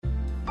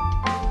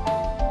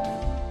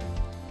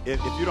If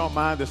you don't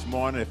mind this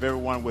morning, if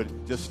everyone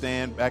would just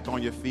stand back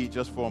on your feet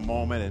just for a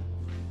moment, and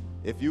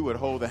if you would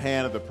hold the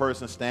hand of the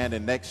person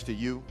standing next to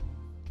you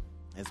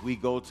as we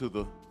go to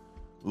the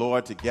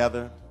Lord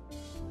together,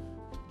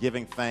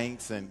 giving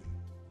thanks and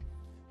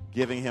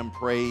giving him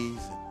praise,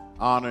 and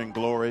honor and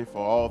glory for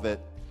all that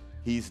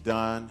he's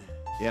done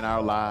in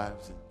our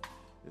lives.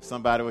 If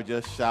somebody would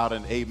just shout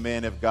an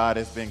amen if God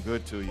has been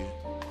good to you.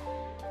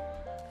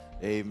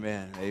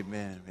 Amen,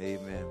 amen,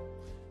 amen.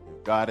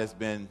 If God has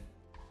been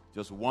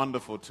just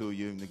wonderful to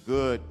you, and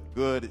the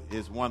good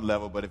is one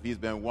level, but if he's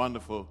been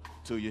wonderful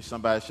to you,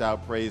 somebody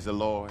shout praise the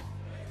Lord.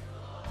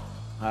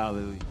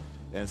 Hallelujah.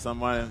 And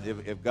someone,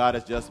 if God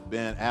has just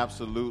been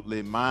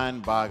absolutely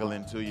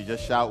mind-boggling to you,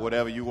 just shout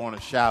whatever you want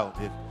to shout.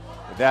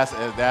 If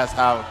that's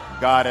how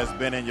God has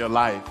been in your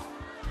life.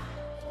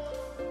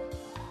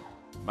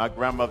 My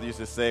grandmother used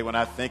to say, when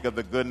I think of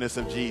the goodness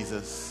of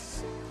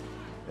Jesus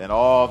and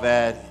all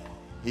that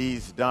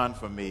he's done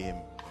for me,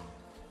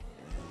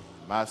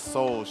 my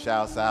soul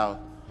shouts out,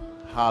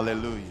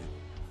 hallelujah.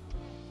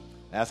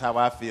 That's how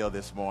I feel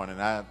this morning.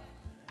 I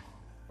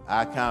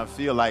kind of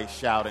feel like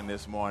shouting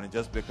this morning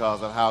just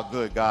because of how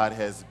good God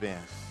has been.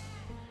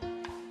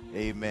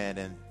 Amen.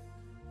 And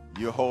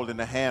you're holding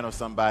the hand of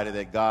somebody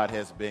that God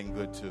has been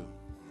good to.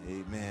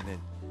 Amen.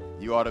 And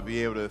you ought to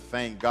be able to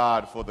thank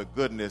God for the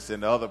goodness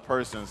in the other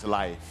person's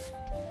life.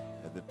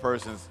 The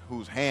person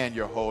whose hand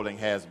you're holding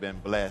has been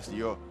blessed.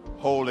 You're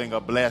holding a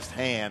blessed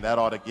hand. That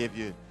ought to give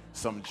you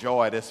some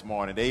joy this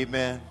morning.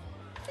 Amen.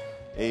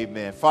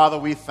 Amen. Father,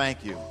 we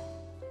thank you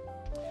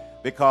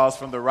because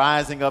from the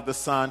rising of the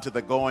sun to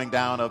the going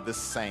down of the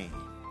same,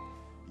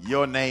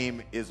 your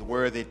name is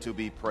worthy to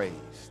be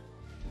praised.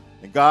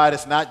 And God,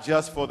 it's not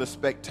just for the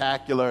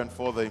spectacular and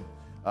for the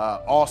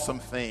awesome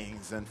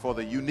things and for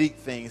the unique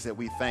things that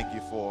we thank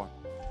you for,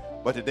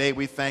 but today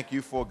we thank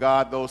you for,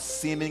 God, those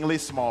seemingly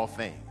small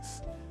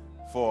things,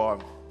 for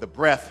the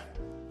breath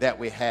that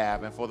we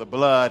have and for the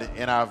blood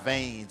in our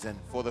veins and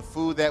for the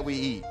food that we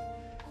eat,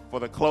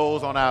 for the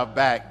clothes on our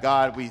back.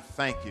 God, we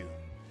thank you.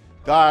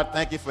 God,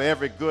 thank you for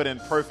every good and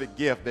perfect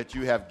gift that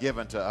you have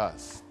given to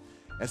us.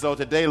 And so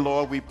today,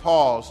 Lord, we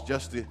pause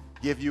just to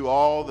give you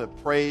all the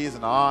praise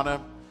and honor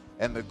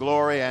and the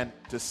glory, and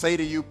to say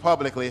to you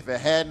publicly, if it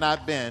had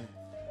not been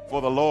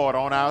for the Lord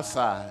on our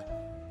side,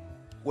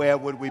 where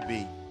would we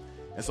be?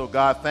 And so,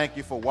 God, thank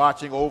you for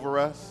watching over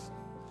us.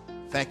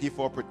 Thank you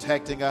for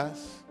protecting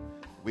us.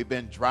 We've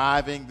been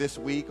driving this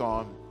week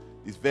on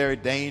these very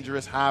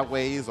dangerous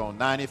highways on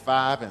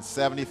 95 and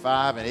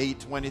 75 and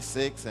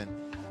 826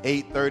 and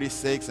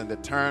 836 and the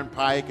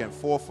Turnpike and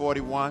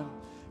 441.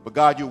 But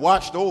God, you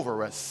watched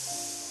over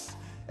us,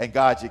 and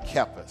God, you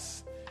kept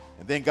us.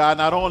 And then, God,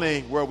 not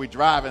only were we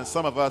driving,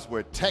 some of us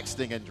were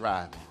texting and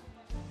driving.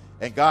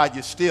 And God,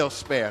 you still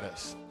spared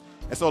us.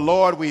 And so,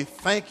 Lord, we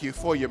thank you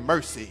for your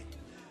mercy,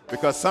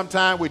 because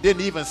sometimes we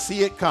didn't even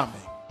see it coming.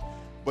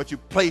 But you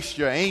placed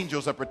your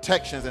angels of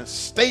protections and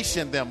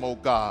stationed them, oh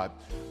God,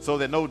 so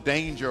that no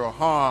danger or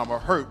harm or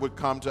hurt would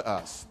come to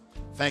us.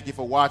 Thank you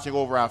for watching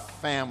over our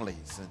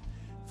families, and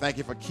thank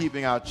you for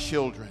keeping our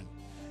children.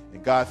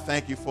 And God,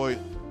 thank you for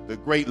the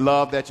great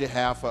love that you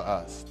have for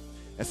us.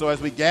 And so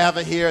as we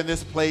gather here in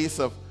this place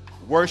of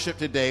worship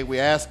today, we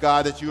ask,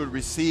 God, that you would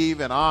receive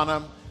and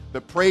honor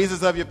the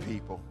praises of your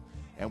people.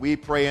 And we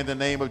pray in the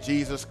name of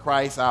Jesus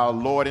Christ, our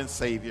Lord and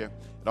Savior.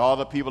 And all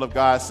the people of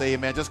God say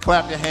amen. Just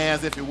clap your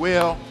hands if you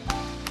will.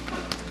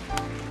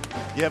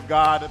 Give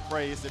God the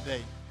praise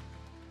today.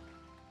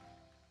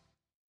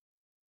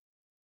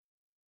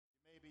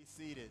 You may be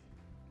seated.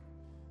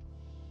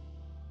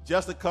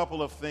 Just a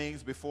couple of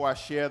things before I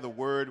share the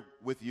word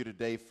with you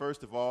today.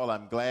 First of all,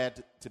 I'm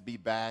glad to be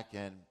back,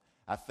 and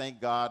I thank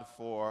God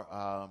for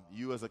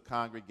you as a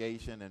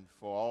congregation and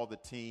for all the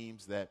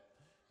teams that,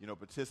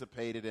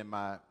 participated in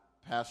my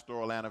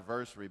pastoral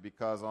anniversary,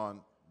 because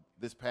on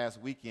this past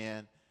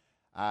weekend,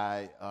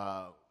 I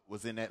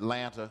was in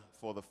Atlanta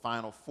for the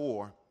Final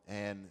Four,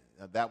 and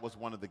that was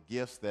one of the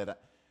gifts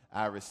that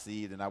I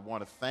received, and I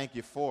want to thank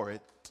you for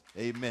it.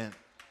 Amen.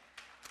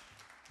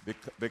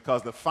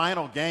 Because the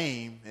final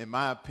game, in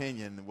my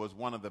opinion, was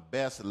one of the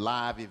best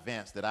live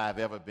events that I've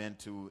ever been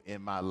to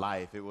in my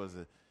life. It was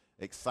an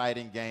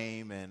exciting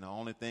game, and the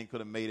only thing could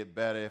have made it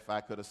better if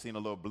I could have seen a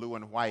little blue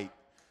and white,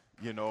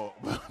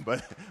 but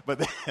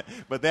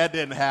that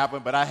didn't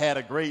happen. But I had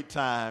a great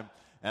time,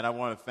 and I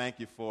want to thank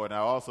you for it. And I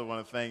also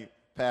want to thank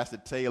Pastor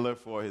Taylor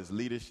for his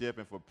leadership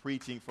and for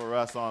preaching for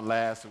us on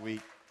last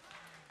week.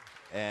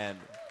 And,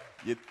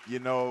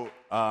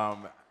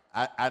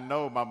 I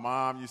know my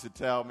mom used to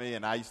tell me,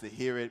 and I used to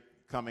hear it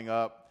coming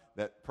up,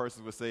 that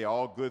persons would say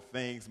all good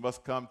things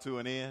must come to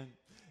an end.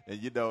 And,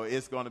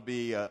 it's going to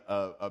be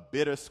a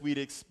bittersweet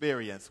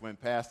experience when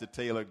Pastor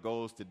Taylor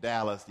goes to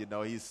Dallas.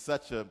 He's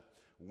such a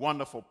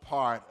wonderful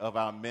part of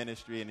our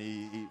ministry, and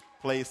he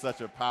plays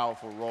such a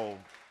powerful role.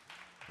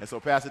 And so,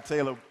 Pastor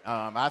Taylor,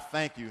 I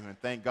thank you and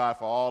thank God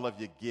for all of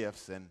your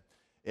gifts and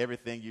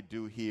everything you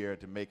do here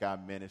to make our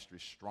ministry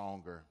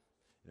stronger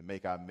and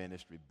make our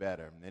ministry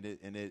better. And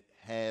it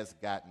has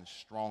gotten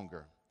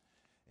stronger,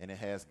 and it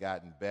has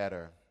gotten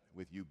better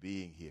with you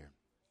being here.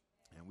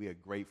 And we are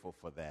grateful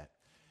for that.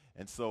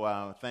 And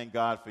so thank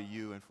God for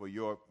you and for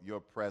your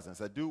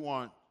presence. I do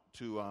want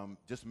to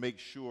just make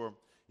sure,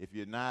 if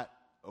you're not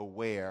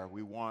aware,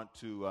 we want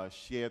to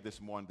share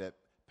this morning that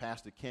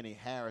Pastor Kenny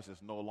Harris is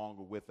no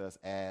longer with us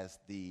as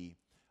the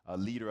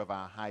leader of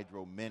our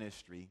hydro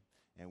ministry.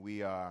 And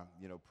we are,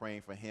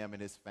 praying for him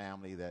and his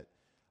family that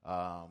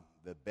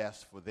the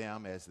best for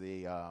them as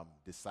they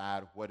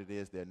decide what it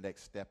is their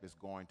next step is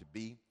going to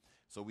be.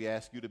 So we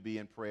ask you to be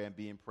in prayer and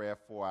be in prayer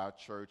for our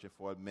church and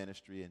for our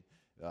ministry. And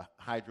the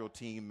hydro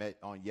team met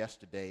on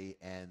yesterday,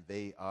 and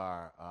they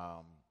are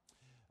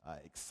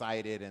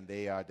excited, and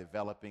they are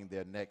developing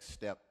their next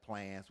step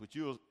plans, which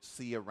you'll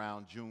see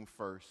around June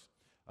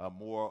 1st,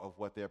 more of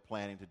what they're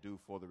planning to do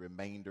for the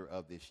remainder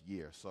of this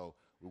year. So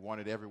we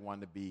wanted everyone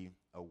to be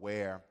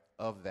aware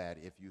of that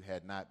if you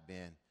had not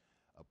been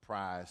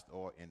apprised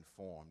or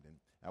informed. And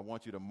I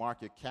want you to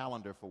mark your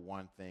calendar for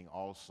one thing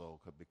also,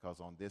 because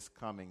on this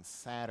coming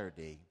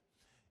Saturday,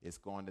 it's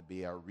going to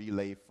be a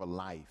Relay for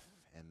Life.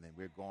 And then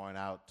we're going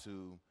out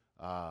to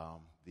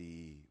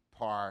the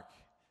park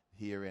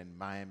here in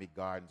Miami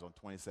Gardens on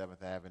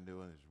 27th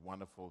Avenue, and there's a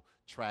wonderful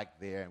track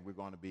there, and we're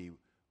going to be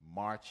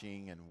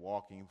marching and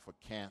walking for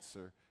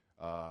cancer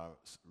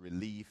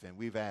relief. And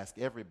we've asked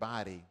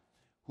everybody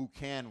who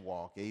can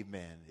walk,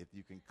 amen, if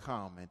you can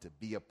come and to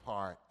be a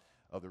part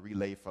of the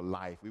Relay for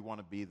Life. We want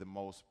to be the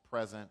most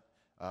present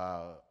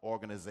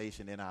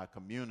organization in our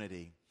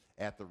community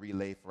at the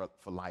Relay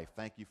for Life.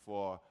 Thank you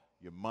for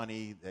your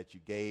money that you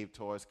gave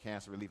towards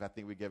cancer relief. I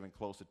think we're giving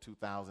close to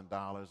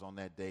 $2,000 on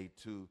that day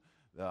to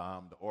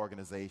the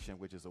organization,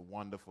 which is a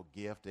wonderful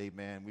gift.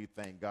 Amen. We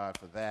thank God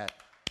for that.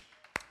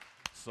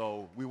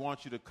 So we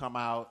want you to come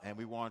out, and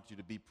we want you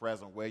to be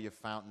present. Wear your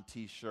fountain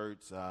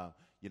T-shirts.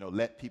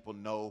 Let people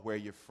know where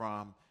you're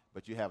from.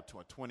 But you have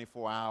a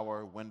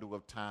 24-hour window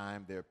of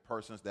time. There are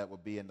persons that will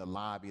be in the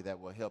lobby that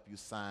will help you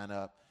sign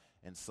up.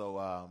 And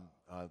so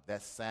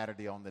that's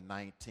Saturday on the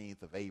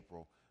 19th of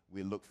April.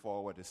 We look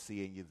forward to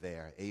seeing you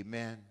there.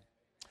 Amen.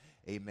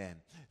 Amen.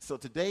 So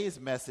today's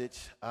message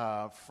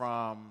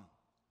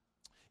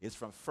is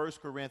from 1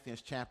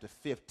 Corinthians chapter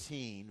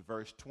 15,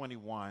 verse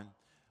 21.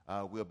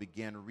 We'll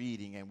begin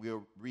reading, and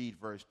we'll read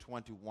verse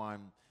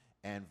 21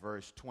 and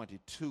verse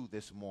 22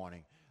 this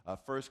morning.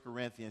 1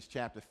 Corinthians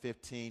chapter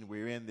 15,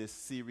 we're in this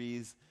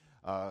series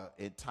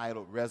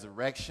entitled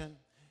Resurrection.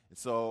 And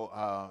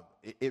so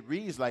it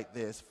reads like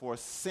this: For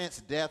since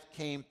death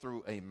came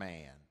through a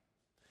man,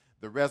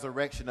 the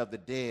resurrection of the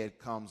dead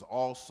comes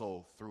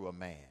also through a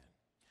man.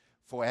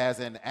 For as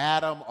in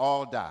Adam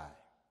all die,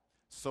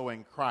 so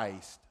in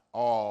Christ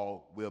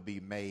all will be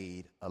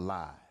made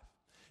alive.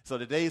 So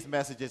today's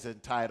message is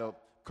entitled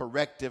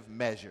Corrective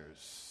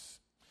Measures.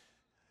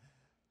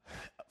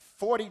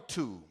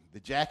 42, the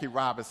Jackie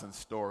Robinson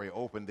story,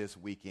 opened this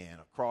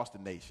weekend across the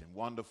nation.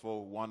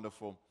 Wonderful,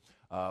 wonderful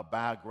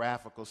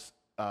biographical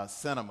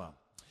cinema.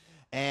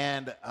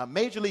 And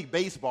Major League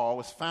Baseball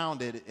was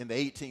founded in the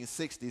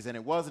 1860s, and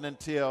it wasn't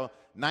until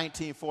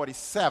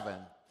 1947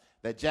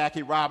 that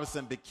Jackie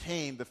Robinson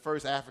became the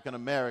first African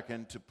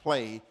American to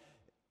play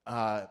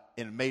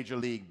in Major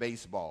League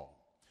Baseball.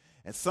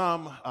 And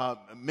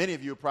many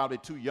of you are probably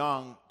too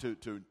young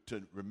to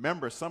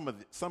remember some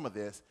of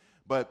this,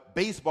 but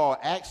baseball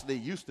actually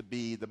used to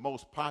be the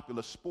most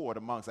popular sport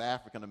amongst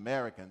African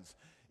Americans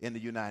in the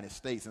United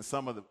States. And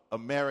some of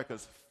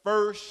America's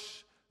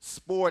first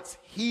sports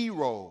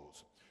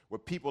heroes were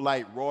people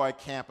like Roy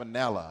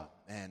Campanella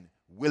and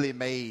Willie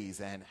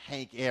Mays and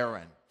Hank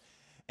Aaron.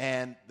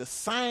 And the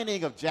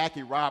signing of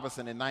Jackie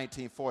Robinson in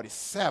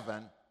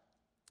 1947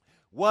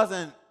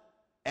 wasn't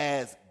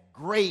as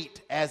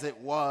great as it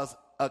was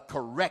a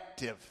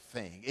corrective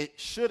thing. It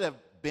should have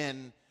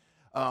been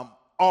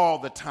all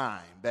the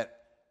time that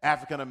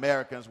African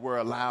Americans were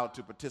allowed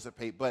to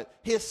participate, but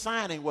his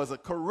signing was a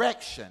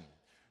correction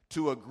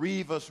to a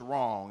grievous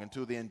wrong and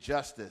to the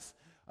injustice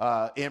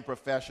in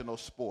professional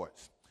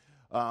sports.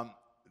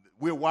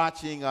 We're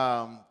watching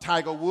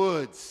Tiger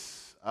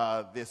Woods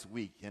this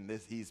week, and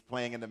he's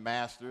playing in the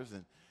Masters,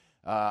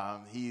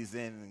 and he's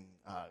in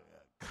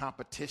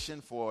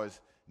competition for his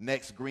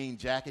next green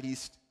jacket.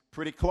 He's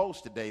pretty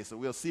close today, so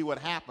we'll see what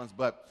happens.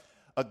 But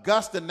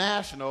Augusta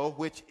National,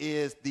 which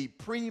is the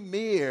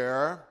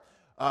premier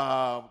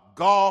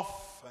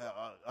golf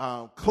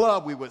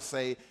club, we would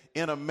say,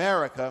 in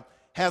America,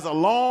 has a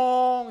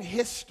long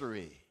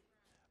history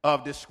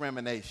of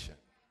discrimination,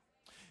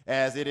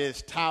 as it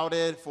is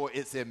touted for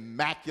its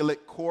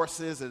immaculate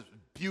courses, its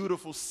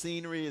beautiful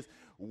scenery, its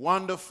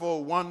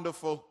wonderful,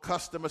 wonderful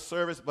customer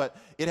service, but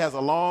it has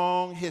a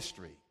long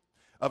history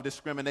of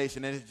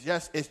discrimination. And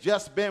it's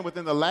just been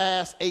within the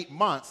last 8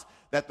 months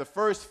that the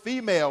first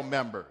female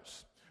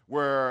members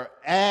were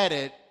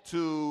added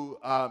to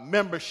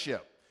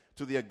membership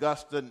to the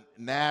Augusta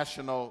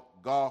National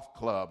Golf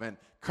Club. And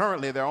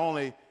currently there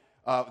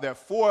are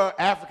 4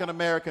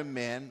 African-American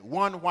men,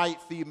 1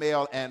 white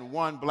female, and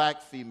 1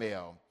 black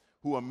female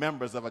who are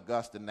members of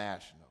Augusta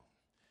National.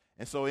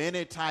 And so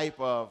any type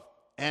of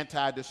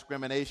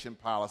anti-discrimination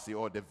policy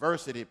or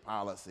diversity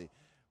policy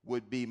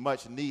would be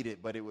much needed,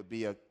 but it would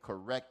be a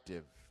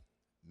corrective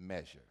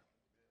measure.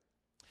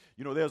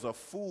 You know, there's a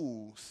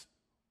fool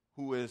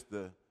who is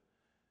the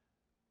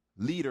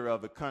leader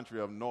of the country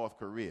of North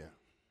Korea.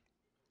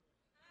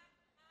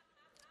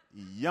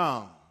 He's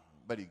young,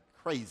 but he's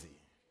crazy.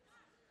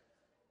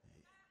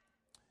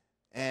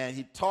 And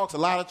he talks a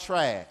lot of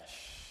trash.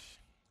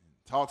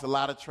 Talks a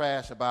lot of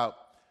trash about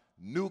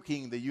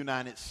nuking the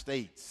United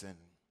States.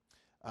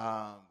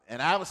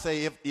 And I would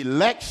say if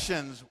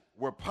elections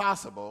were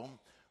possible,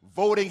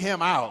 voting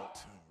him out,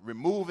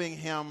 removing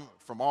him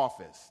from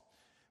office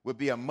would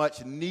be a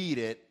much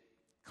needed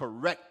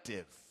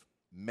corrective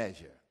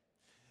measure.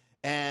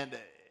 And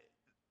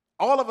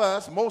all of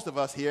us, most of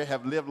us here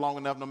have lived long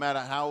enough, no matter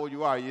how old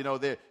you are. You know,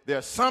 there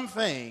are some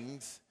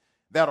things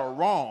that are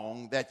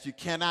wrong that you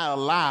cannot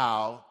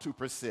allow to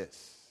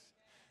persist.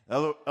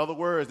 In other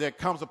words, there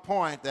comes a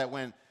point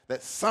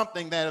that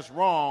something that is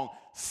wrong,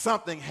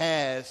 something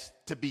has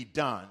to be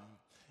done,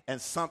 and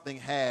something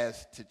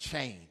has to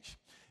change.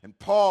 And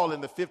Paul,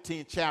 in the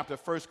 15th chapter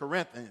of 1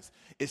 Corinthians,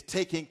 is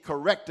taking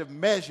corrective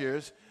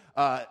measures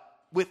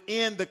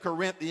within the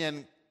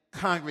Corinthian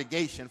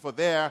congregation, for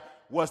there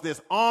was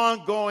this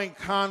ongoing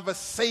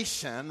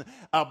conversation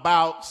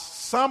about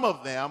some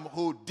of them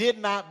who did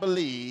not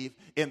believe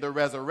in the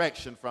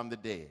resurrection from the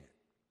dead.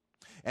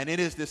 And in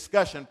his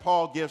discussion,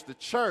 Paul gives the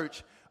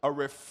church a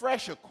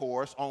refresher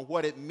course on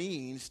what it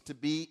means to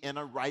be in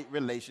a right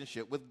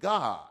relationship with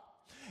God.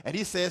 And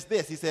he says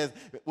this, he says,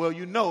 well,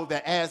 you know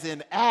that as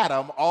in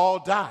Adam all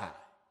die,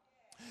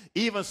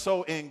 even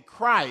so in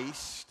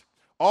Christ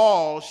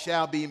all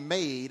shall be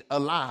made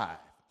alive.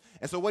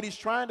 And so what he's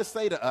trying to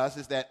say to us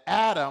is that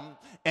Adam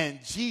and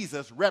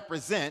Jesus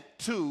represent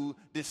two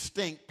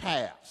distinct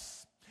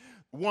paths.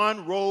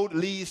 One road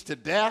leads to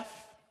death,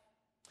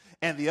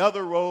 and the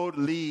other road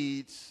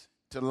leads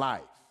to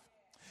life.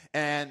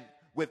 And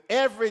with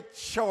every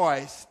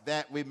choice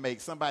that we make,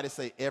 somebody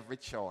say every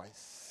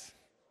choice,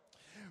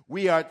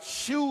 we are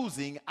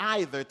choosing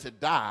either to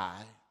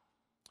die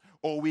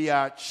or we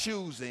are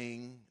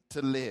choosing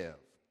to live.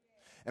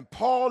 And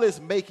Paul is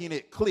making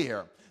it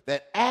clear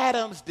that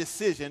Adam's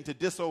decision to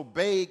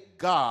disobey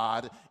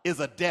God is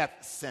a death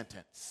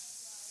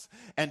sentence.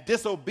 And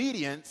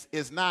disobedience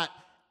is not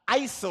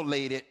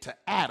isolated to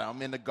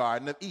Adam in the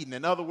Garden of Eden.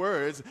 In other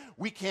words,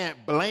 we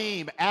can't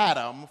blame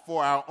Adam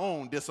for our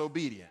own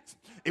disobedience.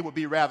 It would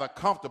be rather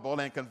comfortable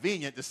and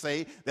convenient to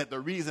say that the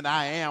reason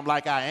I am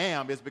like I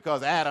am is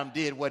because Adam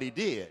did what he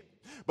did.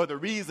 But the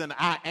reason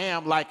I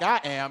am like I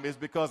am is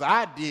because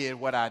I did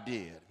what I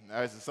did.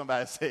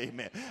 Somebody say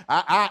amen.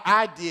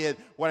 I did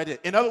what I did.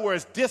 In other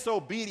words,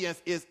 disobedience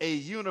is a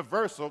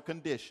universal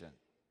condition.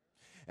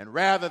 And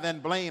rather than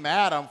blame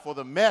Adam for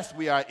the mess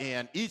we are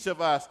in, each of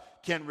us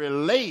can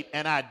relate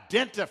and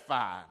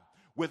identify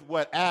with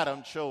what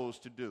Adam chose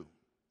to do.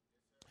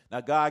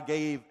 Now, God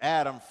gave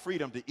Adam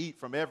freedom to eat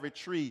from every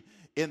tree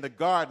in the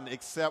garden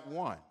except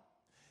one.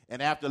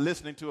 And after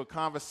listening to a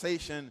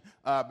conversation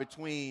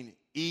between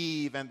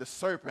Eve and the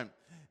serpent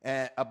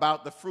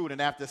about the fruit,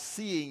 and after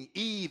seeing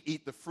Eve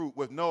eat the fruit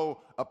with no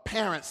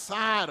apparent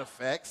side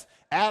effects,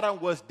 Adam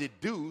was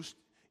deduced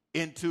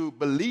into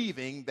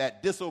believing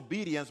that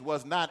disobedience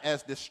was not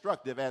as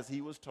destructive as he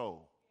was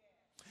told.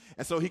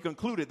 And so he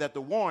concluded that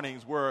the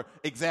warnings were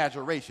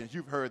exaggerations.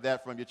 You've heard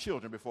that from your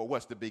children before.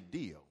 What's the big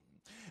deal?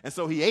 And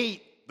so he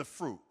ate the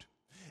fruit.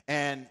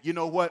 And you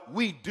know what?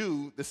 We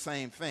do the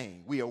same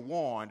thing. We are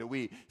warned.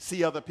 We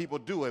see other people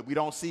do it. We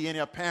don't see any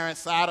apparent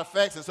side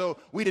effects. And so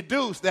we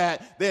deduce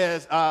that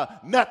there's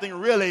nothing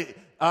really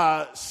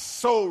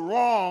so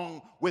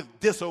wrong with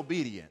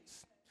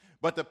disobedience.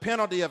 But the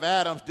penalty of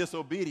Adam's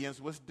disobedience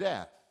was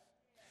death.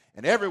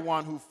 And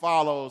everyone who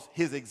follows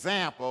his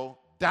example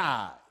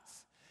dies.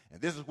 And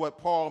this is what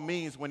Paul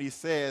means when he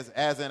says,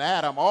 as in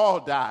Adam,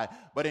 all die,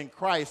 but in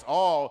Christ,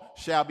 all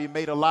shall be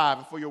made alive.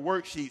 And for your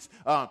worksheets,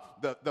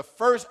 the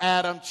first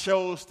Adam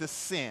chose to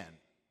sin.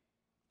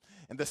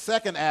 And the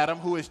second Adam,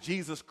 who is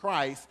Jesus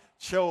Christ,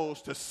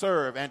 chose to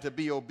serve and to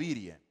be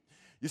obedient.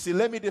 You see,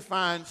 let me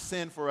define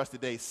sin for us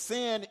today.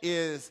 Sin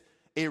is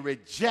a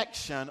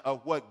rejection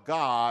of what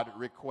God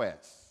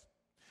requests.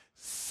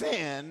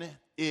 Sin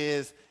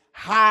is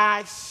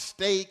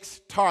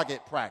high-stakes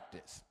target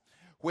practice,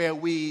 where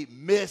we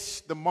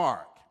miss the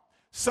mark.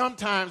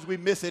 Sometimes we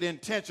miss it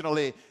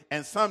intentionally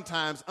and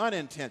sometimes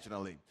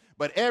unintentionally.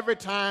 But every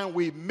time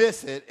we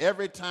miss it,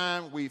 every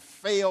time we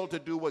fail to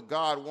do what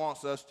God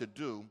wants us to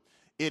do,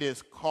 it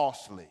is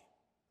costly.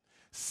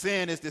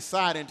 Sin is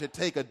deciding to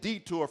take a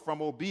detour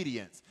from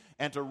obedience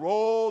and to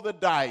roll the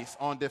dice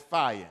on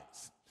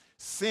defiance.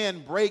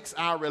 Sin breaks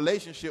our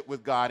relationship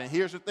with God. And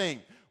here's the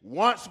thing.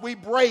 Once we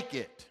break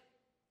it,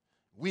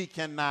 we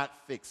cannot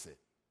fix it.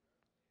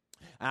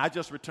 And I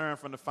just returned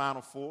from the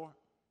Final Four.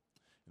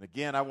 And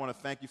again, I want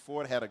to thank you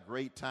for it. Had a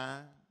great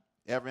time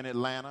ever in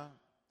Atlanta.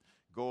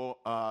 Go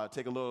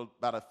take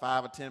about a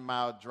 5 or 10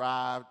 mile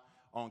drive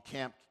on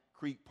Camp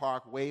Creek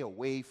Parkway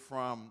away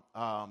from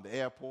the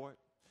airport.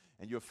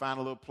 And you'll find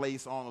a little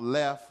place on the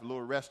left, a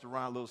little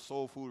restaurant, a little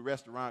soul food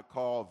restaurant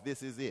called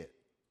This Is It.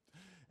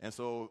 And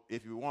so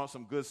if you want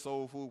some good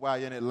soul food while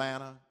you're in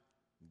Atlanta,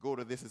 go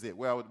to This Is It.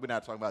 Well, we're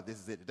not talking about This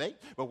Is It today,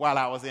 but while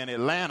I was in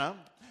Atlanta,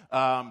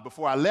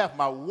 before I left,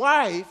 my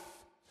wife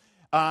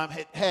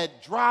had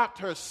dropped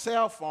her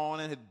cell phone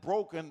and had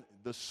broken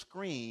the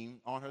screen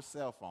on her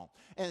cell phone.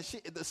 And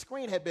the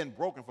screen had been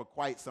broken for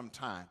quite some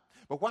time.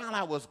 But while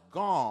I was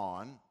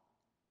gone,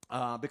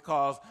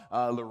 because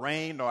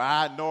Lorraine nor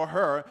I nor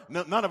her,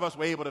 none of us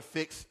were able to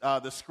fix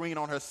the screen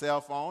on her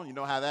cell phone. You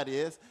know how that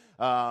is.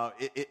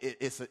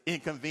 It's an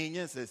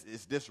inconvenience.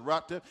 It's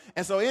disruptive.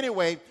 And so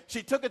anyway,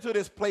 she took it to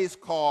this place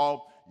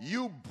called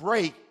You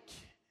Break,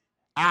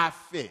 I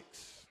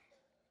Fix.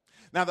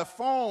 Now the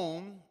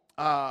phone,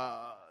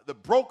 the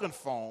broken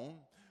phone,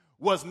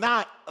 was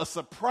not a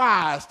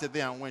surprise to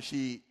them when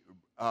she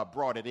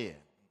brought it in.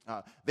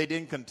 They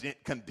didn't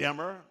condemn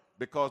her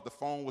because the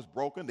phone was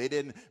broken. They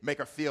didn't make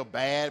her feel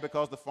bad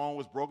because the phone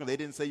was broken. They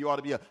didn't say you ought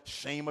to be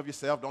ashamed of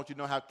yourself. Don't you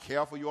know how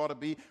careful you ought to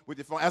be with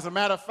your phone? As a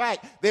matter of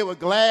fact, they were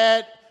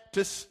glad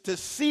to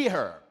see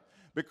her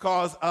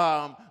because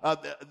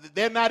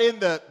they're not in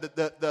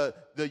the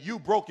you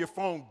broke your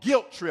phone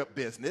guilt trip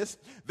business.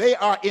 They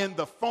are in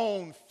the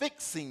phone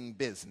fixing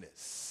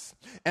business.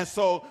 And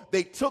so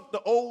they took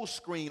the old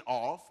screen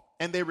off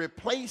and they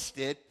replaced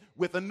it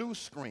with a new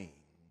screen.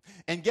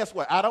 And guess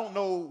what? I don't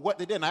know what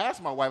they did. And I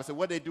asked my wife, I said,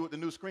 what did they do with the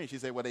new screen? She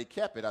said, well, they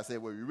kept it. I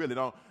said, well, we really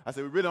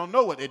don't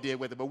know what they did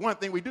with it. But one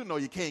thing we do know,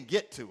 you can't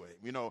get to it.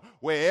 You know,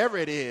 wherever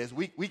it is,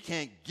 we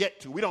can't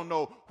get to. We don't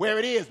know where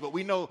it is, but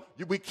we know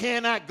we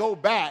cannot go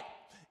back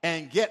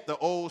and get the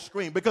old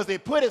screen because they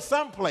put it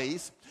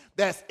someplace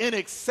that's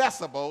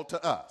inaccessible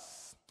to us.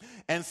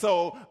 And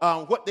so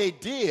what they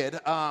did,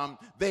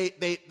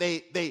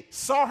 they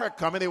saw her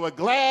coming. They were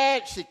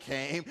glad she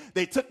came.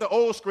 They took the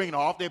old screen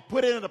off. They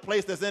put it in a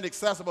place that's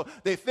inaccessible.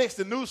 They fixed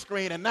the new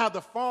screen, and now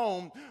the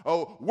phone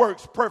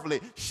works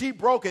perfectly. She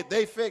broke it.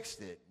 They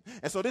fixed it.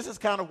 And so this is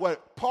kind of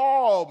what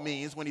Paul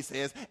means when he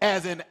says,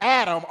 as in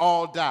Adam,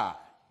 all die.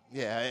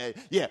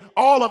 Yeah.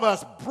 All of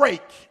us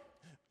break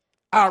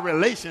our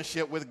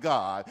relationship with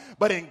God.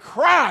 But in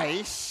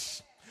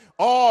Christ,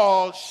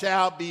 all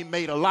shall be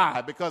made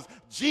alive because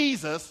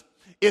Jesus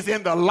is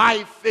in the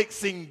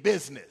life-fixing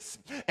business.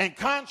 And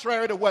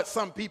contrary to what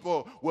some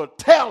people will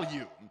tell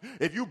you,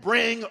 if you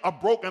bring a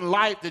broken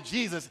life to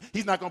Jesus,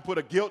 he's not going to put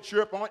a guilt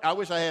trip on it. I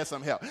wish I had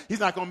some help. He's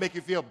not going to make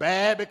you feel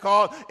bad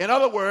because, in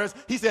other words,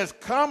 he says,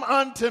 come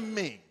unto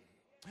me,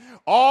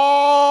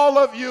 all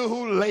of you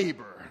who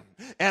labor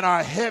and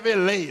are heavy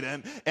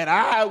laden, and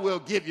I will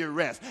give you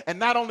rest. And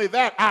not only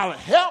that, I'll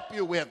help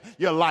you with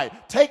your life.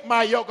 Take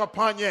my yoke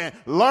upon you and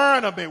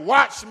learn of me.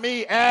 Watch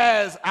me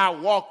as I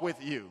walk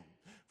with you.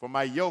 For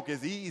my yoke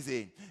is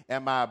easy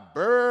and my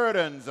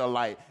burdens are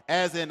light.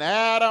 As in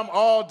Adam,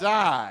 all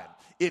died.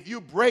 If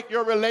you break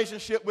your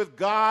relationship with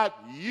God,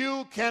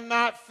 you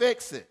cannot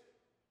fix it.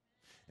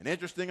 And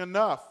interesting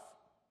enough,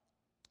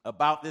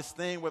 about this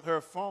thing with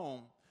her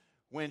phone,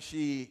 when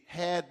she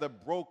had the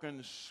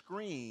broken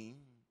screen,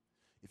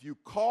 if you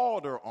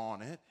called her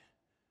on it,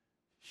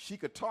 she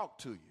could talk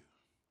to you.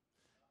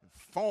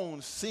 The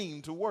phone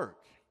seemed to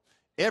work.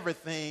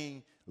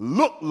 Everything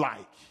looked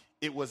like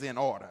it was in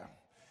order.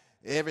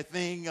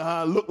 Everything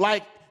looked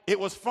like it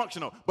was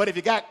functional. But if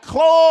you got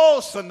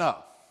close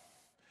enough,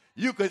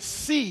 you could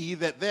see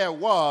that there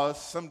was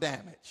some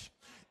damage.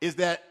 Is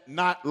that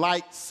not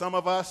like some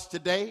of us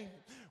today?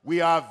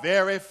 We are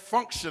very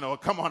functional.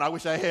 Come on, I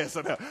wish I had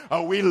some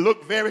help. We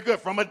look very good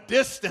from a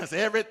distance.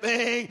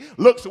 Everything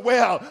looks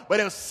well. But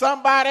if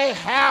somebody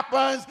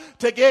happens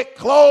to get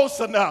close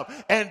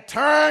enough and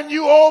turn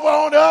you over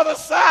on the other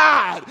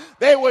side,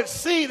 they would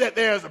see that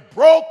there's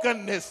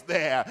brokenness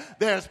there.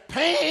 There's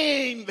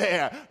pain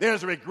there.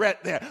 There's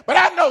regret there. But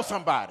I know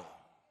somebody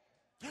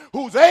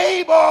who's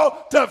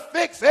able to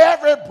fix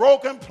every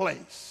broken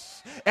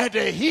place and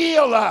to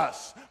heal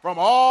us from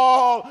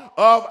all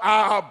of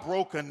our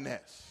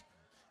brokenness.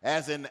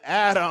 As in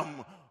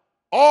Adam,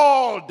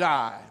 all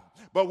died.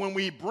 But when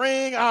we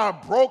bring our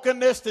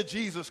brokenness to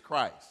Jesus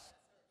Christ,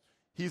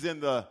 he's in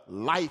the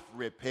life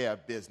repair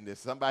business.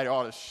 Somebody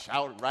ought to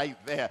shout right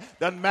there.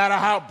 Doesn't matter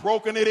how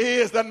broken it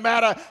is. Doesn't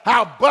matter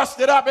how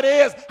busted up it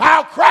is.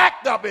 How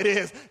cracked up it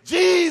is.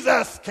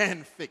 Jesus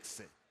can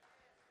fix it.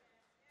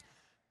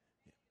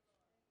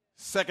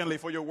 Secondly,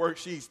 for your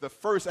worksheets, the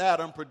first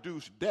Adam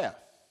produced death.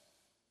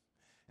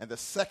 And the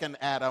second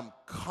Adam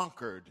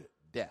conquered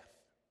death.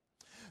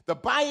 The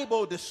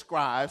Bible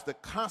describes the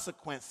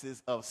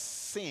consequences of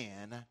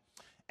sin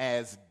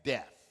as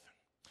death.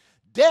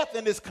 Death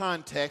in this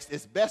context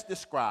is best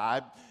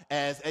described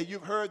as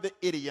you've heard the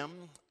idiom,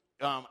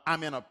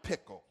 I'm in a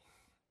pickle.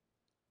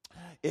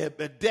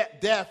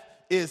 Death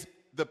is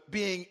the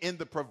being in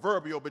the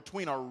proverbial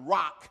between a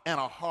rock and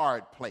a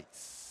hard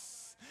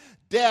place.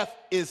 Death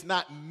is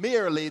not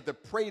merely the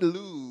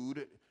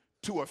prelude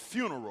to a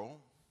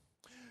funeral.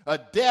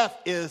 Death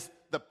is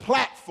the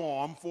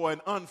platform for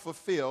an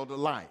unfulfilled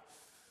life.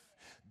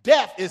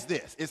 Death is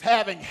this, is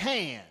having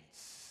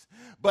hands,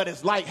 but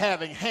it's like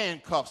having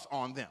handcuffs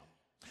on them.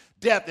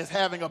 Death is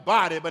having a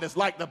body, but it's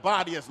like the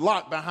body is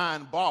locked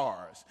behind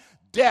bars.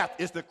 Death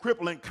is the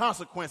crippling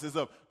consequences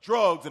of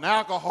drugs and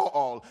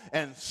alcohol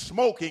and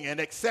smoking and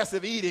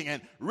excessive eating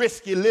and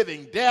risky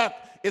living. Death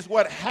is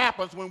what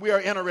happens when we are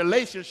in a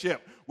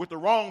relationship with the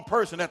wrong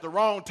person at the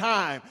wrong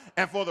time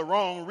and for the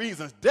wrong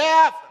reasons.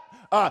 Death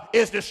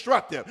is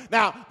destructive.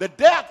 Now, the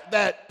death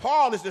that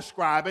Paul is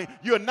describing,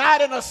 you're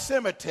not in a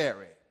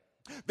cemetery.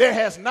 There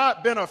has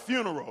not been a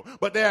funeral,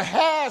 but there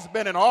has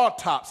been an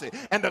autopsy,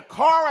 and the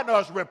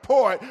coroner's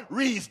report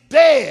reads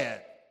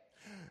dead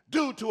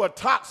due to a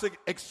toxic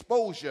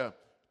exposure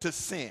to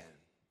sin.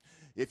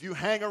 If you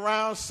hang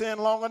around sin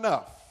long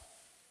enough,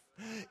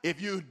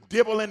 if you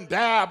dibble and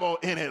dabble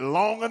in it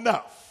long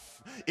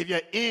enough, if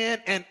you're in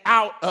and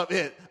out of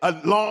it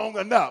long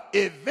enough,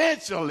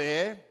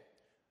 eventually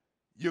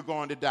you're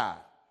going to die.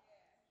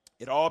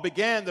 It all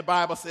began, the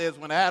Bible says,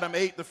 when Adam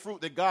ate the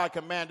fruit that God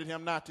commanded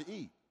him not to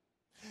eat,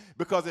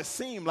 because it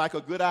seemed like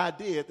a good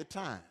idea at the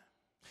time.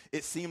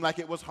 It seemed like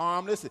it was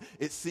harmless.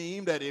 It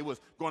seemed that it was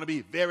going to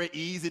be very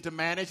easy to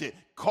manage. It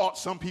caught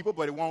some people,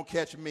 but it won't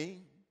catch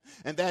me.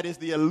 And that is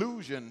the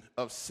illusion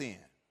of sin.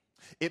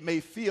 It may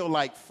feel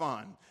like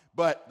fun,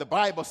 but the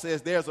Bible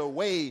says there's a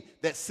way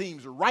that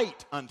seems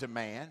right unto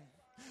man,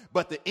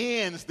 but the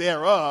ends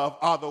thereof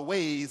are the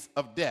ways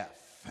of death.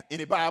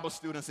 Any Bible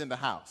students in the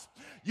house?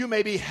 You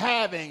may be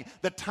having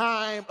the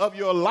time of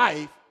your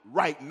life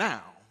right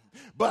now,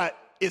 but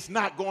it's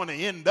not going to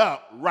end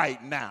up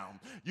right now.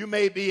 You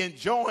may be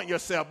enjoying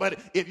yourself, but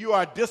if you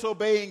are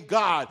disobeying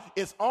God,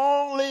 it's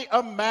only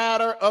a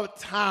matter of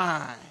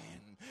time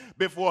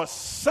before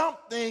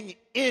something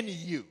in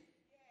you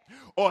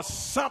or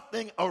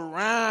something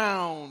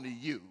around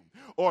you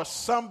or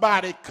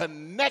somebody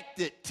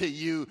connected to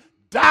you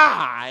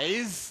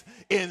dies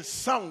in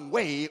some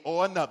way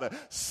or another.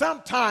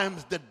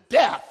 Sometimes the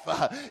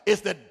death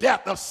is the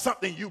death of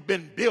something you've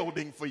been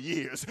building for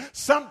years.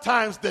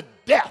 Sometimes the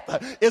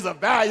death is a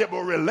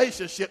valuable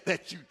relationship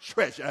that you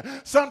treasure.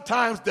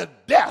 Sometimes the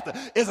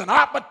death is an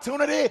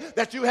opportunity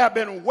that you have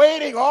been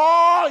waiting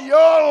all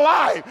your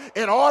life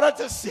in order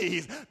to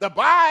seize. The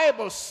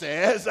Bible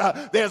says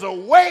there's a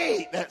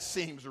way that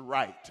seems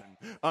right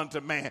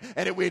unto man.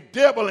 And if we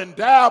dibble and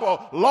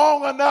dabble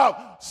long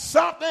enough,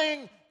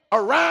 something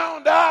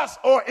around us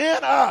or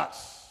in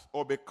us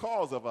or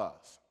because of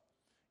us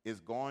is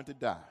going to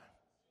die.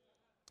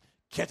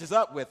 Catches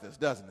up with us,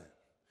 doesn't it?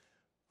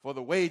 For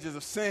the wages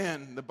of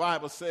sin, the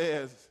Bible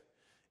says,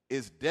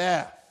 is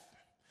death.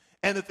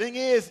 And the thing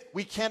is,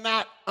 we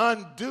cannot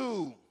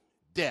undo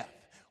death.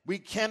 We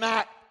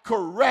cannot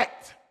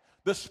correct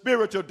the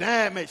spiritual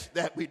damage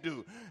that we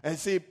do. And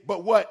see,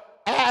 but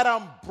what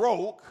Adam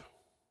broke,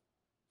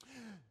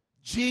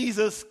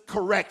 Jesus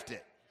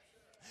corrected.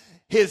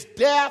 His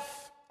death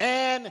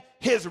and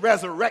his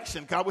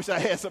resurrection, I wish I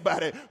had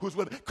somebody who's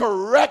with me,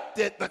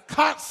 corrected the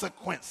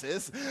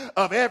consequences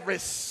of every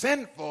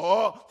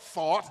sinful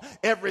thought,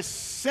 every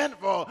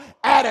sinful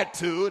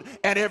attitude,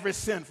 and every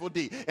sinful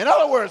deed. In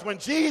other words, when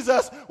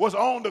Jesus was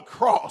on the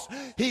cross,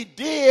 he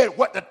did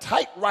what the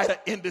typewriter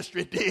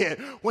industry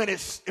did when it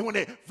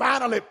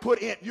finally put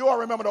in. You all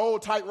remember the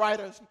old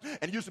typewriters?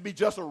 And it used to be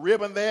just a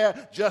ribbon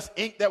there, just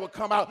ink that would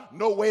come out,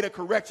 no way to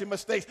correct your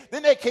mistakes.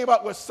 Then they came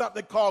up with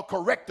something called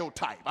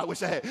Correctotype. I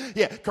wish I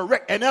had,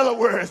 correct. In other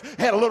words,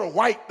 had a little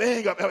white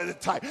thing up at the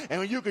type, and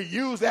when you could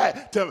use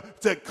that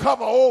to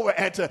cover over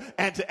and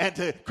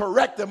to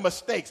correct the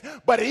mistakes.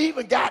 But it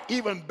even got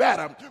even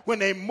better when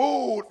they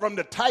moved from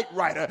the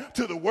typewriter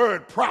to the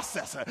word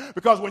processor,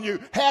 because when you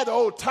had the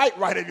old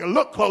typewriter, if you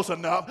look close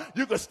enough,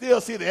 you could still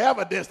see the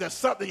evidence that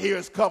something here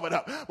is covered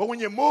up. But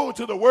when you move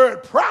to the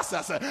word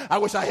processor, I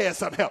wish I had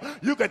some help.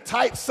 You could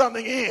type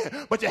something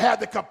in, but you have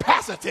the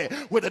capacity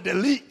with a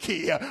delete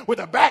key, with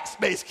a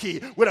backspace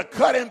key, with a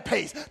cut and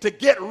paste to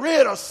get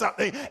rid of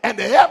something, and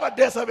the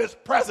evidence of his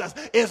presence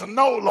is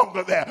no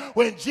longer there.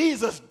 When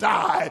Jesus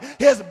died,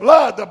 his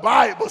blood, the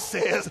Bible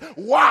says,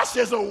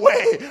 washes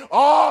away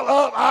all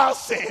of our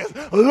sins.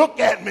 Look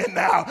at me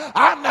now.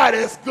 I'm not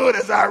as good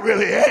as I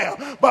really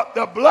am, but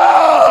the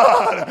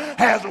blood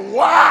has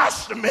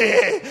washed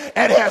me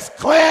and has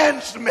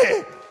cleansed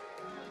me.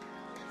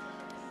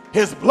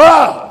 His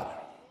blood.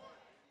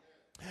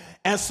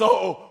 And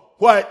so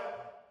what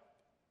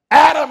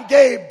Adam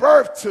gave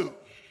birth to,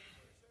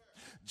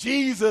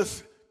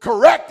 Jesus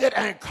corrected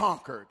and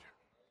conquered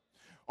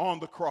on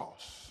the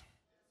cross.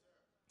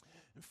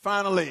 And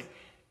finally,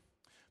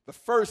 the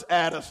first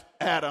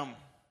Adam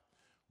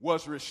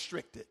was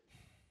restricted,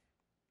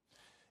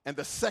 and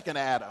the second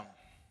Adam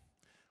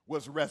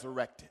was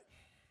resurrected.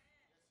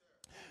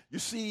 You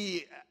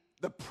see,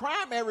 the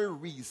primary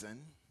reason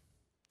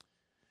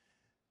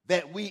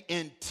that we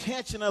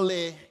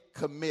intentionally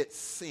commit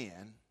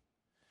sin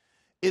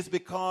is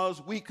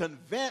because we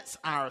convince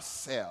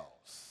ourselves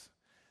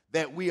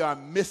that we are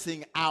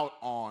missing out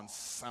on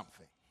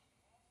something.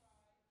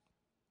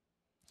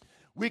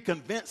 We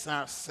convince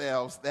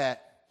ourselves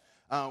that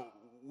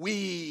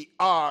we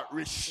are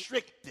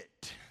restricted.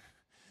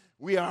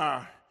 We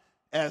are,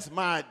 as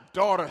my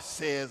daughter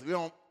says, we're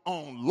on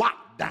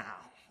lockdown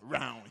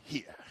around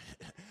here.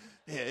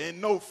 And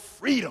no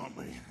freedom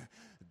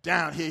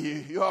down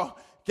here. You all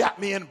got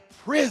me in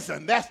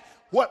prison. That's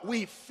what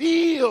we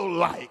feel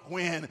like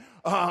when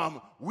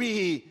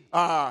we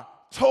are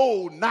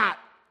told not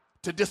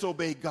to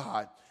disobey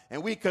God.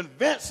 And we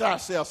convince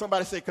ourselves,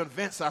 somebody say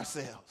convince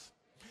ourselves,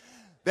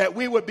 that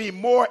we would be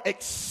more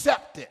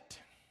accepted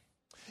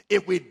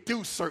if we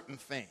do certain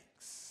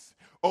things.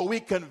 Or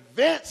we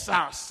convince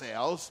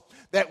ourselves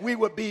that we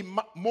would be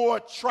more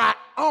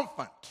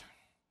triumphant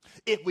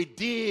if we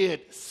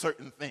did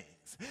certain things.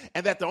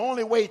 And that the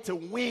only way to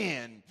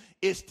win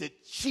is to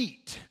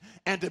cheat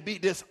and to be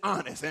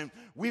dishonest. And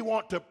we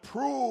want to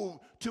prove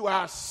to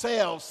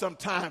ourselves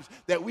sometimes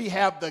that we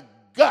have the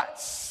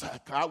guts.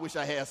 I wish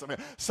I had some.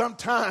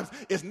 Sometimes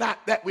it's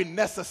not that we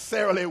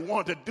necessarily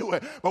want to do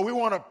it, but we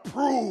want to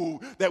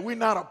prove that we're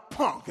not a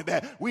punk,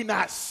 that we're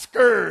not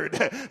scared,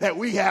 that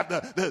we have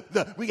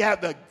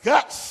the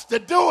guts to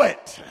do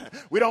it.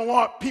 We don't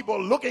want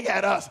people looking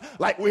at us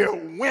like we're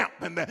a wimp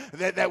and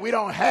that we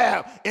don't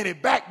have any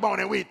backbone,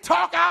 and we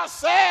talk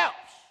ourselves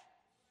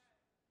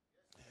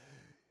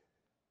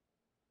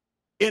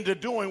into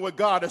doing what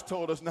God has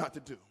told us not to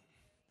do.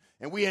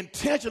 And we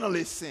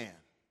intentionally sin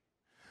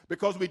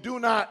because we do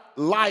not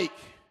like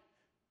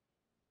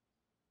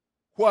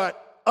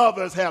what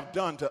others have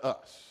done to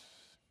us.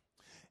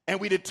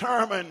 And we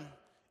determine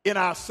in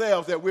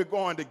ourselves that we're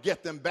going to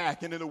get them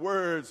back. And in the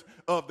words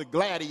of the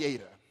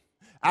gladiator,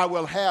 I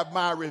will have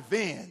my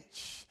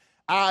revenge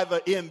either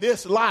in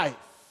this life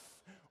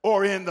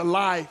or in the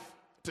life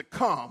to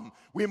come.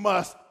 We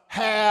must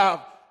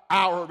have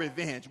our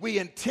revenge. We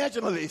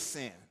intentionally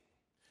sin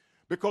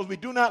because we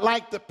do not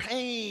like the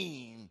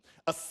pain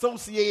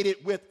associated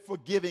with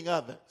forgiving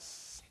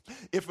others.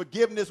 If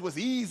forgiveness was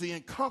easy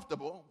and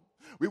comfortable,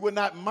 we would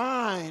not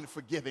mind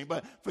forgiving,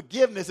 but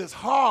forgiveness is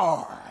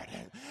hard,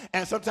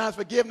 and sometimes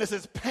forgiveness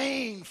is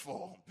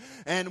painful,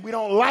 and we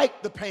don't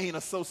like the pain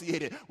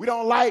associated. We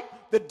don't like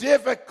the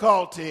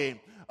difficulty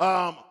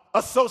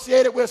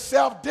associated with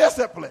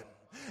self-discipline,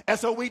 and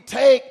so we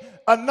take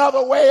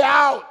another way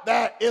out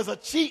that is a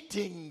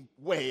cheating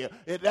way,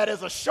 that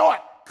is a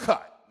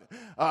shortcut.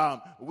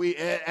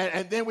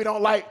 And then we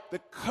don't like the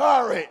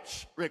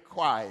courage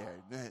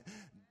required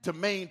to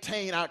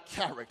maintain our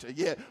character.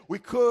 Yeah, we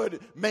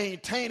could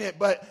maintain it,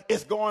 but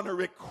it's going to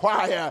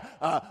require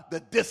the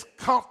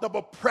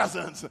discomfortable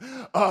presence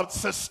of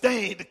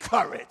sustained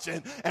courage.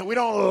 And we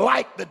don't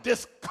like the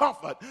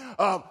discomfort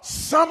of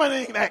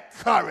summoning that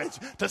courage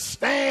to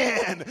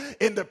stand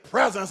in the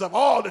presence of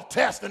all the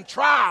tests and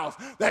trials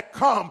that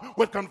come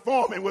with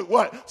conforming with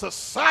what?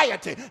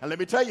 Society. And let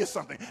me tell you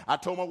something. I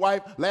told my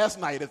wife last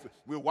night, as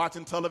we were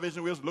watching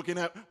television, we was looking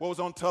at what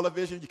was on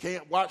television. You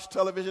can't watch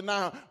television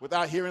now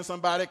without hearing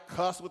somebody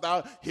cuss,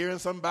 without hearing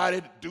somebody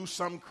do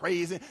something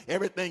crazy.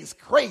 Everything's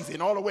crazy.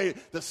 And all the way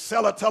to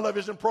sell a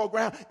television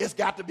program, it's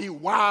got to be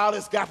wild.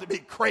 It's got to be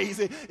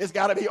crazy. It's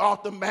got to be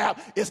off the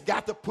map. It's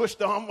got to push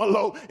the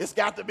envelope. It's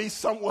got to be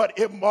somewhat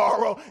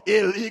immoral,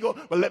 illegal.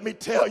 But let me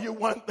tell you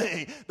one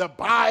thing. The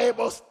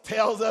Bible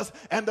tells us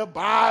and the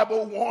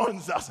Bible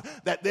warns us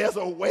that there's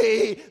a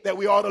way that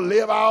we ought to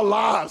live our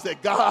lives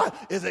that God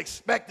is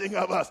expecting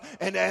of us.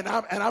 And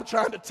I'm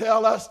trying to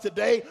tell us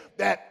today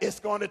that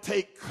it's going to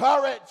take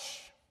courage.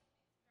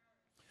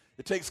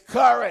 It takes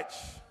courage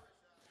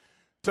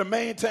to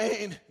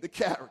maintain the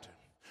character.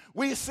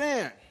 We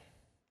sin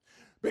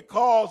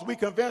because we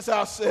convince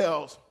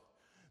ourselves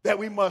that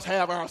we must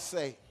have our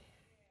say,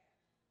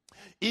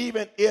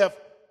 even if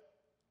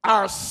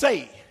our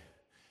say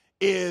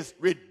is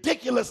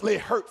ridiculously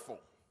hurtful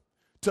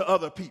to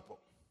other people.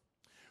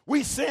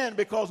 We sin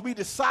because we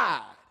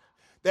decide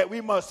that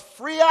we must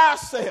free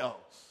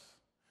ourselves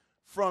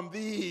from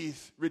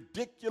these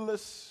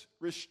ridiculous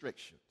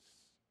restrictions.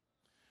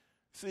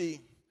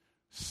 See,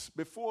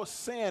 before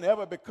sin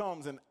ever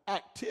becomes an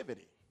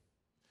activity,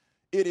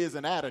 it is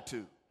an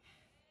attitude.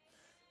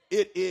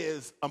 It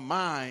is a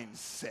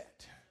mindset.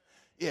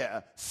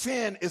 Yeah,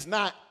 sin is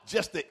not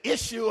just the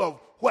issue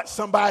of what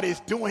somebody's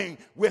doing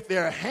with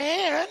their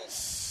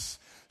hands.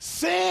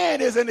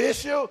 Sin is an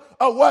issue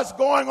of what's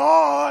going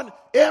on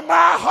in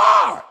my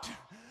heart.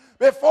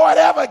 Before it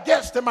ever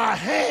gets to my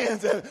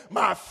hands and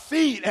my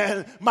feet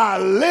and my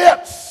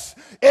lips,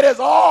 it has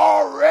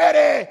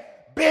already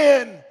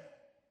been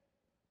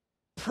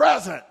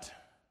present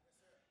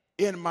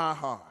in my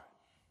heart.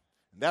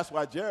 And that's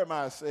why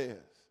Jeremiah says,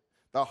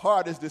 the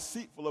heart is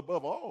deceitful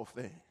above all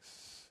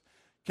things.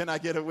 Can I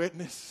get a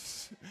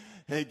witness?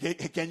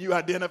 Can you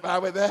identify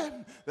with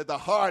that? That the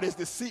heart is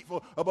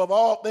deceitful above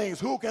all things.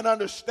 Who can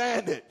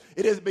understand it?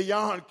 It is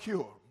beyond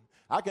cure.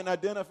 I can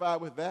identify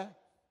with that.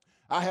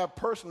 I have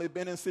personally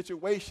been in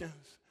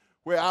situations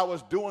where I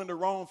was doing the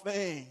wrong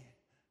thing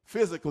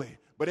physically,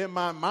 but in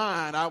my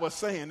mind I was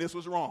saying this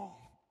was wrong.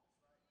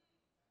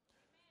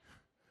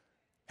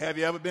 Have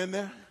you ever been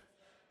there?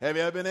 Have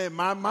you ever been there? In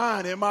my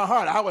mind, in my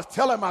heart, I was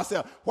telling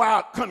myself,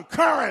 while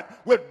concurrent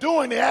with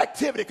doing the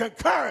activity,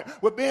 concurrent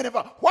with being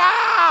involved, while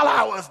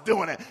I was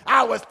doing it,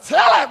 I was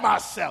telling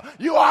myself,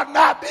 you ought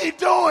not be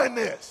doing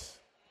this.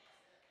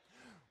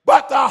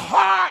 But the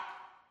heart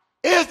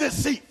is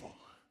deceitful.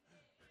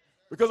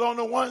 Because on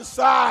the one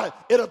side,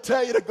 it'll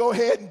tell you to go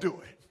ahead and do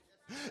it.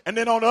 And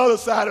then on the other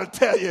side, it'll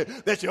tell you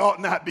that you ought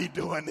not be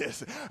doing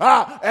this.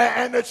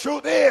 And the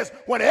truth is,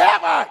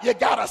 whenever you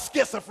got a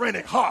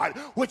schizophrenic heart,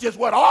 which is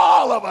what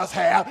all of us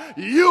have,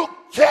 you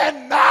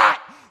cannot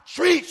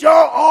treat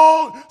your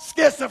own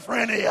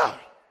schizophrenia.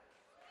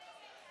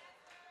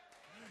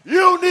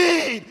 You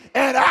need,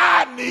 and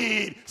I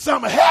need,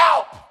 some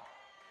help.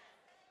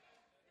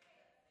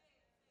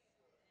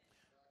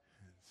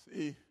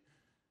 See,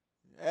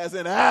 as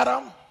in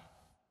Adam,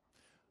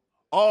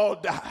 all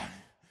die.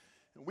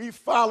 We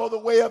follow the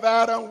way of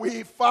Adam.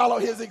 We follow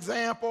his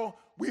example.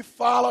 We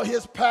follow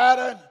his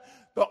pattern.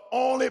 The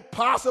only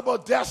possible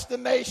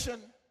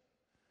destination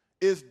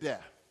is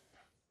death.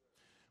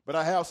 But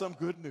I have some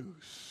good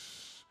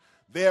news.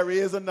 There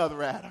is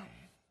another Adam.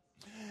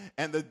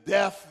 And the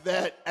death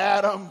that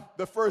Adam,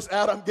 the first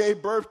Adam,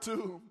 gave birth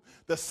to,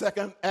 the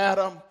second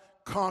Adam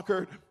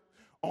conquered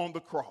on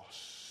the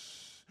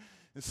cross.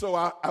 And so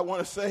I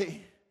want to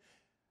say,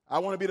 I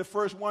want to be the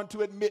first one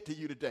to admit to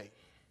you today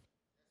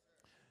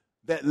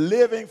that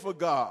living for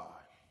God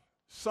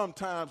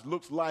sometimes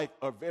looks like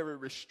a very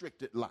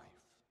restricted life.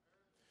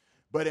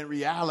 But in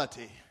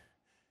reality,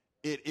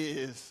 it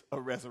is a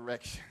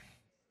resurrection.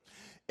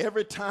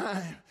 Every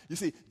time, you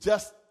see,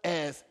 just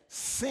as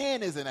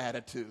sin is an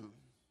attitude,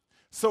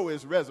 so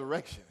is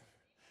resurrection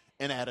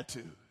an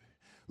attitude.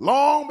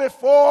 Long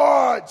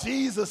before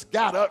Jesus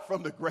got up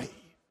from the grave,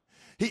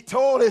 he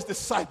told his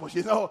disciples,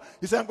 he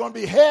said, I'm going to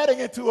be heading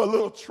into a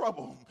little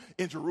trouble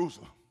in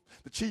Jerusalem.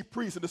 The chief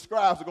priests and the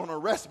scribes are going to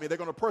arrest me. They're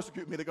going to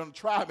persecute me. They're going to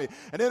try me.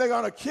 And then they're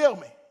going to kill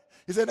me.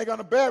 He said, they're going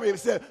to bury me. He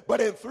said, but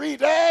in 3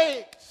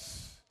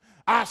 days,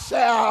 I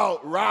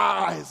shall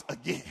rise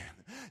again.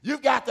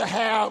 You've got to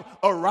have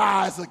a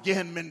rise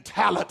again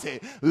mentality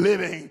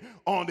living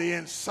on the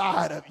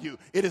inside of you.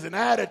 It is an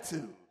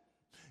attitude.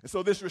 And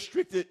so this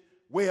restricted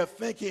way of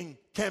thinking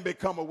can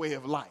become a way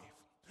of life.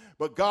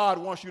 But God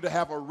wants you to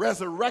have a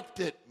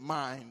resurrected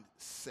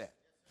mindset.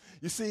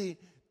 You see,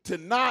 to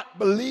not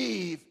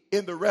believe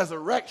in the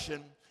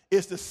resurrection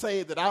is to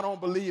say that I don't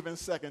believe in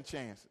second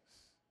chances.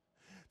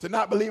 To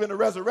not believe in the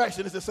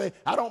resurrection is to say,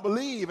 I don't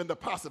believe in the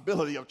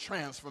possibility of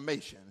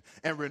transformation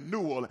and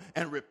renewal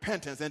and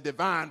repentance and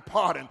divine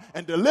pardon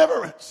and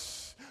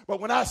deliverance. But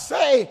when I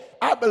say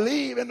I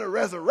believe in the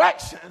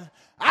resurrection,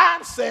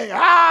 I'm saying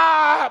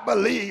I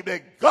believe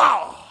that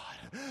God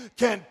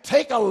can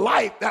take a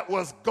life that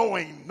was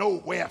going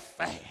nowhere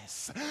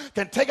fast,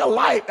 can take a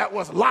life that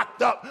was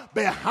locked up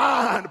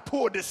behind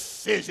poor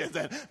decisions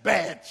and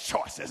bad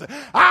choices.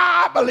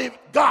 I believe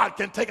God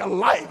can take a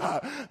life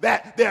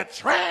that their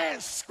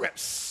transcript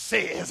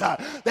says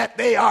that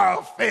they are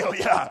a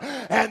failure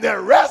and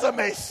their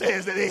resume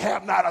says that they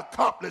have not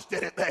accomplished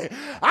anything.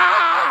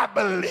 I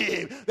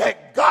believe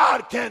that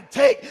God can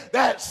take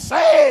that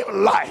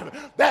same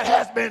life that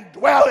has been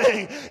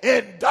dwelling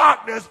in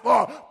darkness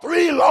for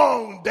 3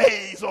 long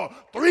days or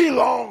 3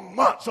 long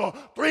months or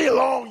 3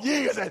 long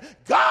years, and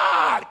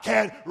God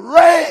can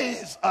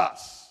raise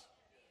us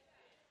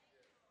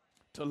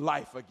to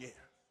life again.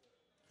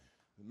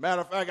 As a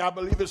matter of fact, I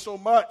believe it so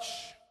much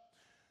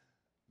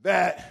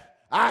that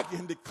I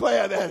can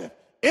declare that if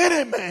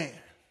any man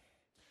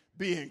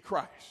be in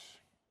Christ,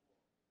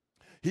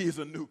 he is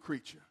a new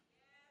creature.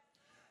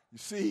 You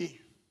see,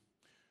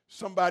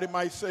 somebody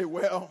might say,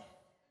 well,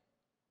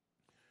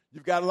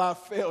 you've got a lot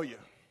of failure.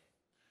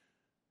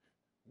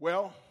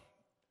 Well,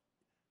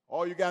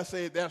 all you got to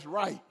say is that's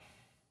right.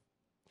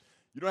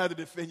 You don't have to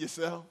defend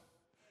yourself.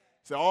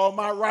 Say, all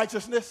my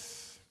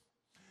righteousness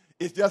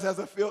is just as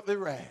a filthy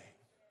rag,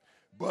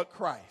 but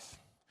Christ.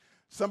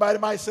 Somebody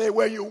might say,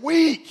 well, you're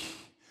weak.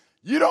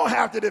 You don't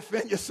have to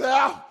defend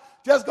yourself.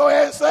 Just go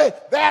ahead and say,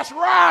 that's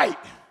right.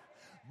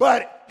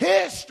 But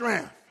his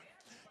strength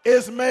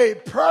is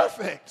made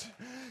perfect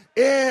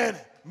in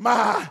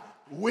my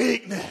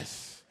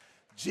weakness.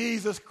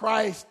 Jesus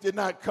Christ did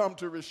not come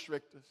to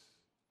restrict us,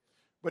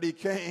 but he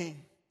came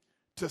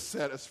to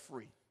set us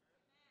free.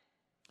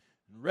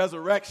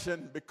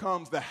 Resurrection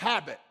becomes the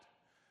habit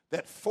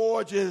that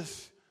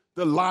forges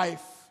the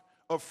life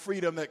of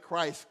freedom that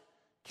Christ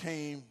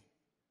came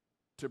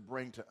to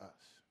bring to us.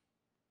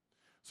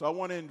 So I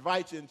want to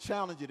invite you and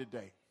challenge you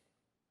today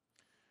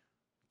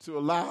to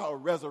allow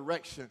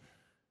resurrection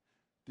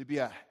to be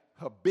a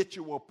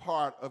habitual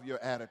part of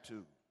your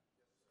attitude.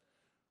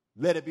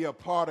 Let it be a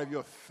part of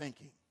your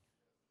thinking,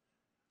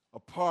 a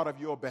part of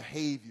your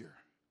behavior,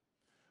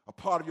 a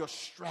part of your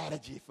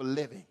strategy for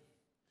living,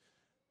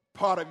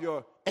 part of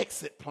your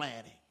exit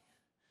planning,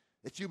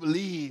 that you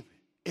believe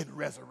in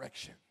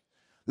resurrection.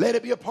 Let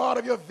it be a part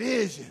of your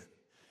vision.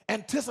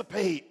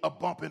 Anticipate a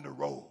bump in the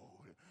road,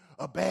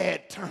 a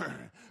bad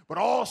turn, but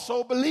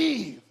also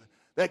believe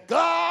that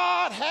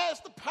God has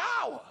the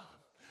power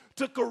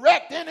to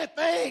correct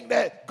anything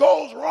that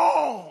goes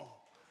wrong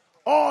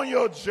on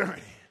your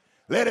journey.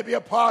 Let it be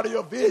a part of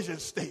your vision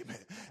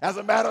statement. As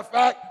a matter of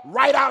fact,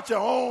 write out your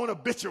own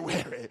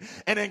obituary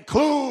and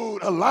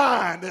include a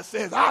line that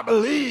says, I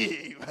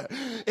believe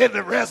in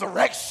the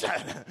resurrection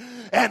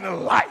and the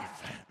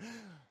life.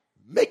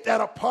 Make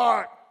that a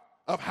part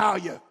of how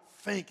you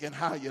think and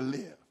how you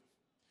live.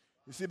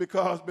 You see,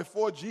 because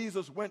before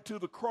Jesus went to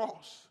the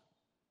cross,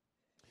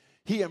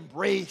 he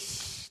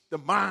embraced the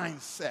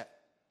mindset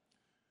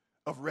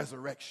of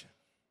resurrection.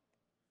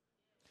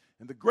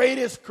 And the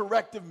greatest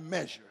corrective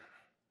measure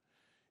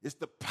is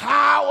the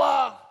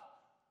power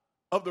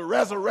of the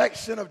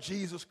resurrection of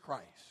Jesus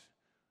Christ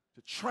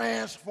to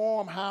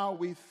transform how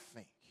we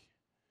think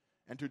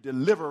and to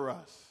deliver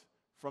us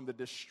from the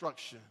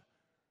destruction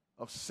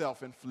of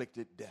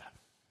self-inflicted death.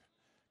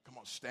 Come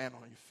on, stand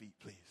on your feet,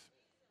 please.